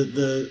outside of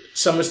the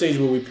summer stage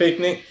where we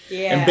picnic.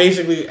 Yeah. And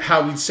basically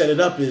how we set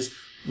it up is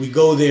we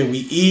go there, we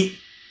eat,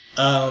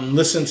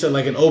 listen to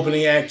like an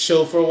opening act,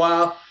 chill for a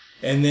while,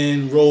 and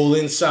then roll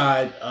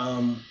inside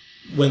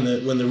when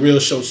the real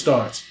show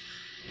starts.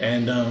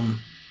 And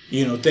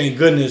thank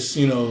goodness,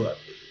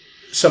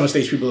 summer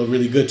stage people are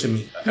really good to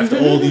me after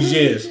all these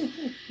years.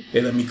 They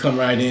let me come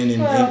right in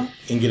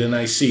and get a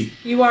nice seat.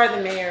 You are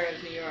the mayor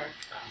of New York.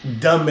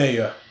 The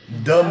mayor.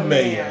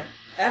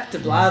 F. de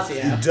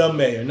Blasio. The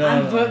mayor. No,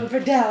 I'm voting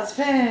for Dallas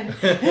Penn.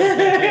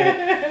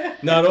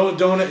 No,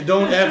 don't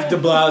F. de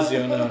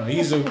Blasio. No,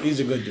 he's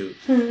a good dude.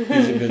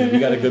 We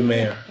got a good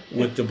mayor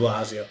with de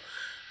Blasio.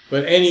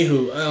 But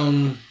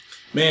anywho,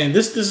 man,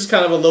 this is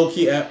kind of a low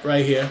key app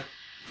right here.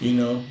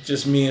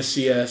 Just me and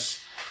CS.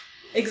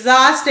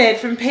 Exhausted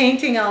from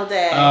painting all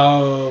day.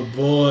 Oh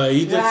boy,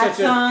 you did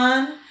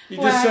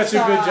such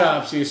a good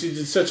job, CS. You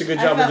did such a good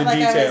job with the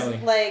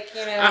detailing.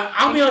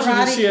 I'll be honest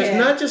with you,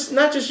 CS.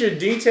 Not just your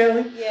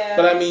detailing,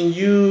 but I mean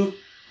you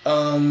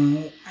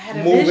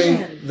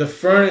moving the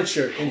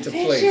furniture into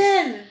place.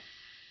 I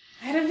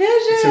had a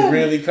vision. To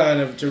really kind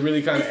of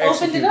execute.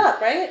 Opened it up,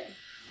 right?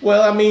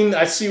 Well, I mean,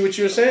 I see what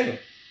you're saying.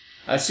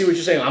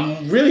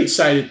 I'm really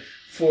excited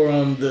for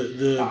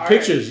the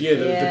pictures. Yeah,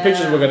 the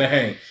pictures we're gonna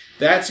hang.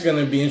 That's going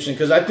to be interesting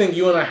because I think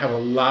you and I have a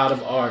lot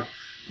of art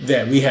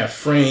that we have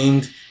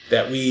framed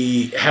that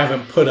we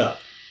haven't put up.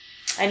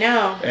 I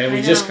know. And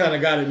we just kind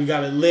of got it. We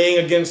got it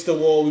laying against the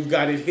wall. We've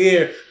got it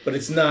here, but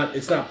it's not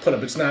put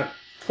up. It's not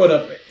put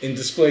up and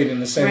displayed in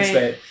the sense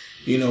that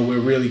we're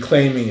really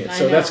claiming it.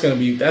 So that's going to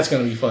be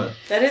fun.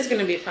 That is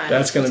going to be fun.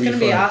 That's going to be fun. It's going to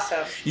be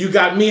awesome. You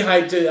got me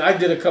hyped. I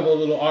did a couple of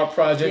little art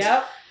projects.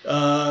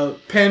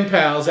 Yep. Pen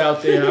pals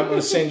out there. I'm going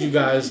to send you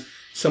guys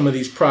some of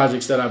these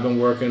projects that I've been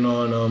working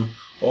on.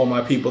 All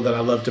my people that I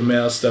love to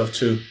mail stuff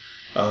to.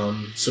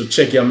 So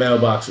check your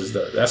mailboxes.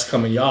 That's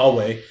coming your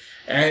way.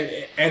 And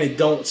it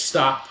don't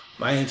stop,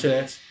 my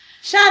internet.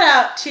 Shout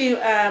out to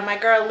my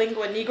girl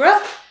Lingua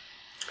Negra,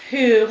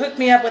 who hooked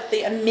me up with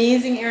the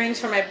amazing earrings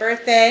for my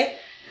birthday,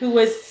 who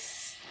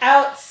was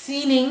out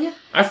scening.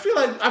 I feel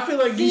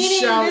like you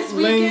shout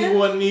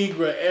Lingua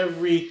Negra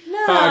every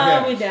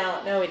podcast.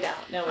 No, we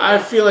don't. I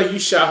feel like you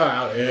shout her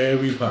out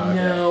every podcast.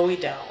 No, we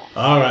don't.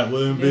 All right,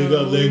 well then big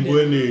up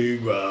Lingua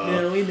Negra.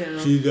 No, we don't.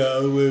 She's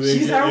our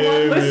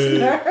one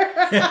listener.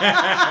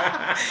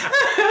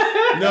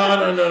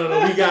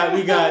 No.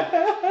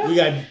 We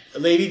got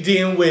Lady D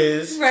and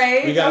Wiz.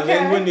 Right. We got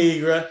Lingua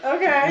Negra.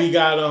 Okay. We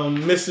got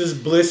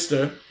Mrs.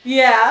 Blister.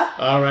 Yeah.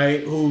 All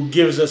right, who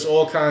gives us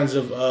all kinds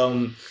of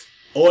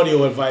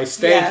audio advice.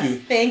 Thank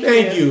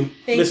you,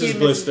 Mrs.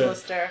 Blister.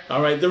 Blister.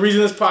 All right, the reason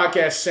this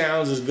podcast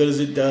sounds as good as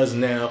it does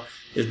now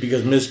is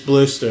because Mrs.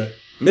 Blister,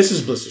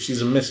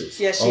 she's a Mrs.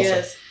 Yes, she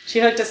is. She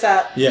hooked us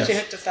up. Yes. She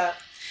hooked us up.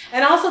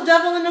 And also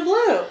Devil in the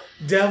Blue.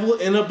 Devil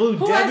in the Blue,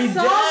 Who Debbie I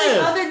saw Dev.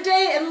 the other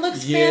day and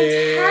looks Yeah,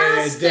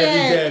 fantastic.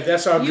 Debbie Dev.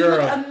 That's our You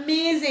girl. look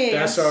amazing.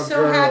 That's I'm our so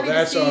girl. happy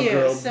That's to see our you.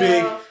 girl.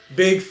 So,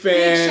 Big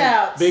fan.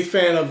 shouts. Big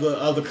fan of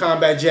the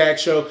Combat Jack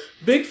show.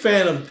 Big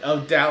fan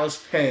of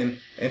Dallas Penn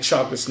and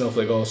Chocolate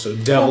Snowflake also.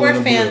 Devil in the we're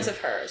Blue. fans of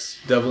hers.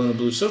 Devil in the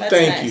Blue. So That's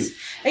thank nice. you.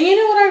 And you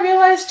know what I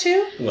realized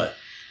too? What?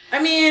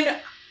 I mean,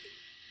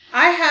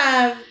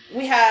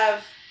 we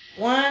have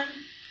 1,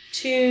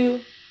 2,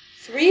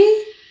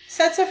 3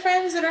 sets of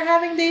friends that are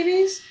having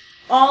babies,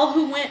 all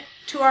who went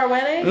to our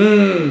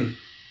wedding.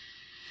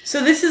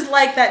 So this is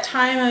like that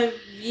time of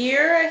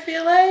year, I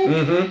feel like.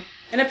 Mm-hmm.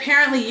 And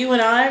apparently you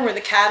and I were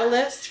the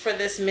catalyst for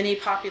this mini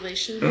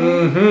population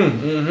boom.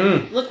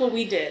 Mm-hmm. Look what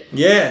we did.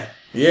 Yeah.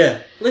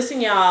 Listen,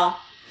 y'all,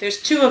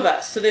 there's 2 of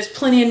us, so there's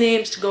plenty of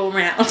names to go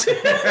around.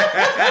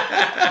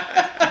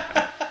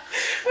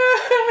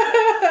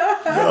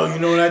 Yo, you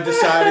know what I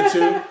decided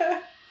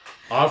to?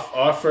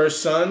 Our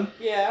first son,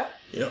 Yeah.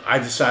 I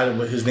decided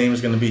what his name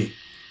is going to be.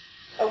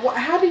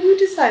 How did you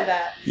decide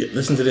that? Yeah,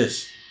 listen to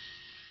this.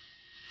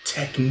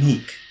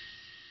 Technique.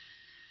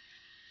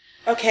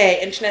 Okay,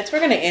 internets, we're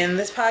going to end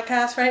this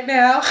podcast right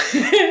now.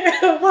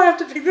 We'll have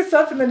to pick this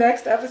up in the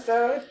next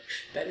episode.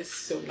 That is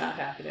so not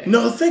happening.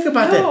 No, think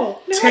about No,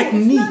 that.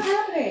 Technique. it's not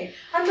happening.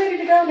 I'm ready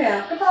to go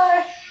now.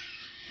 Goodbye.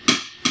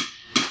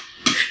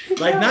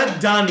 Like not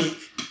Donique,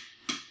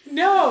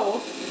 No.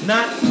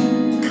 not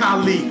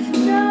Khalik,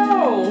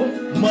 No.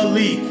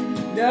 Malik.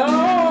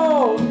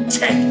 No.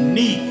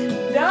 Technique.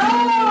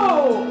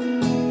 No.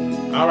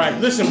 All right,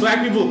 listen,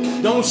 black people,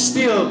 don't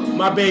steal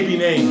my baby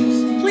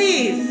names.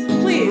 Please,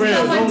 For real,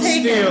 someone don't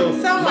take steal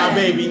it. Someone my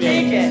baby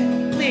take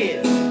names.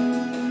 it.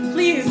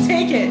 Please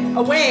take it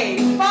away.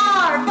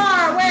 Far,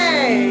 far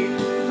away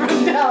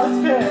from Dallas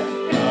Penn.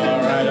 All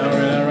right.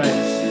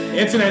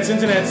 Internets.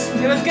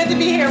 It was good to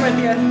be here with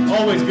you.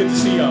 Always good to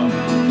see y'all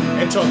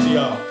and talk to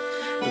y'all.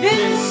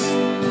 This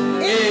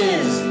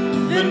is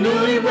the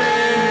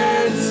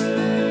Newlyweds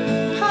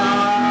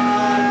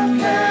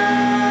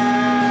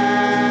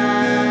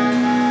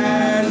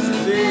Podcast.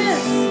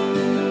 This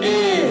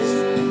is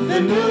the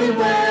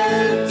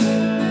Newlyweds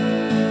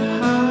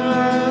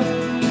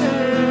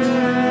Podcast.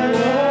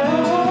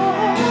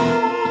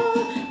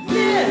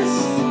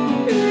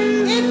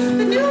 It's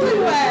the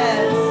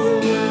Newlyweds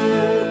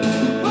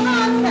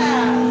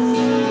Podcast,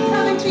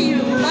 coming to you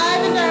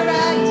live and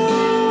direct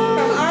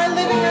from our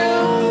living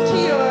room to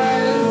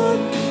yours.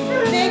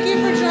 Thank you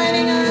for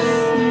joining us.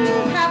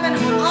 Have an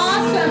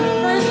awesome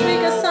first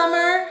week of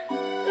summer.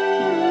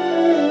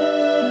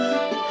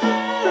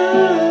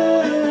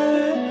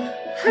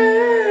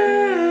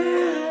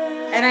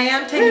 And I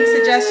am taking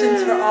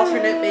suggestions for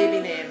alternate baby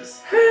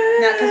names.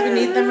 Not because we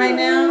need them right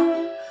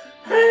now,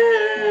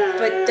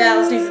 but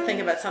Dallas needs to think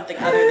about something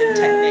other than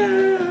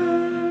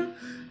technique.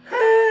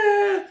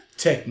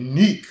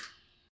 Technique.